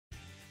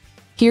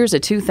Here's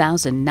a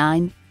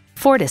 2009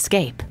 Ford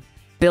Escape.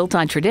 Built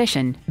on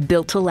tradition,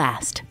 built to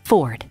last.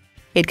 Ford.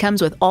 It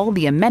comes with all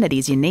the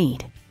amenities you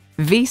need.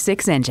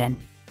 V6 engine,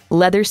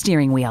 leather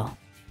steering wheel,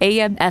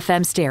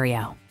 AM/FM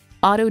stereo,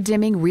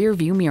 auto-dimming rear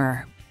view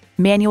mirror,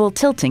 manual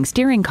tilting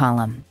steering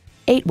column,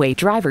 8-way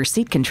driver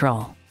seat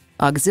control,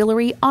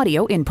 auxiliary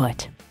audio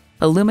input,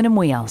 aluminum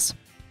wheels,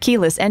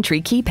 keyless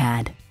entry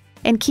keypad,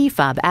 and key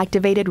fob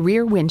activated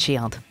rear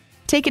windshield.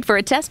 Take it for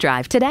a test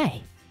drive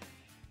today.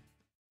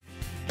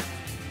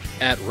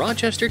 At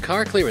Rochester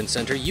Car Clearance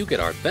Center, you get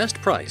our best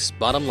price,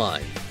 bottom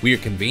line. We are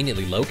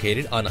conveniently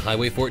located on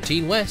Highway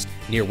 14 West,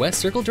 near West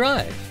Circle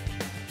Drive.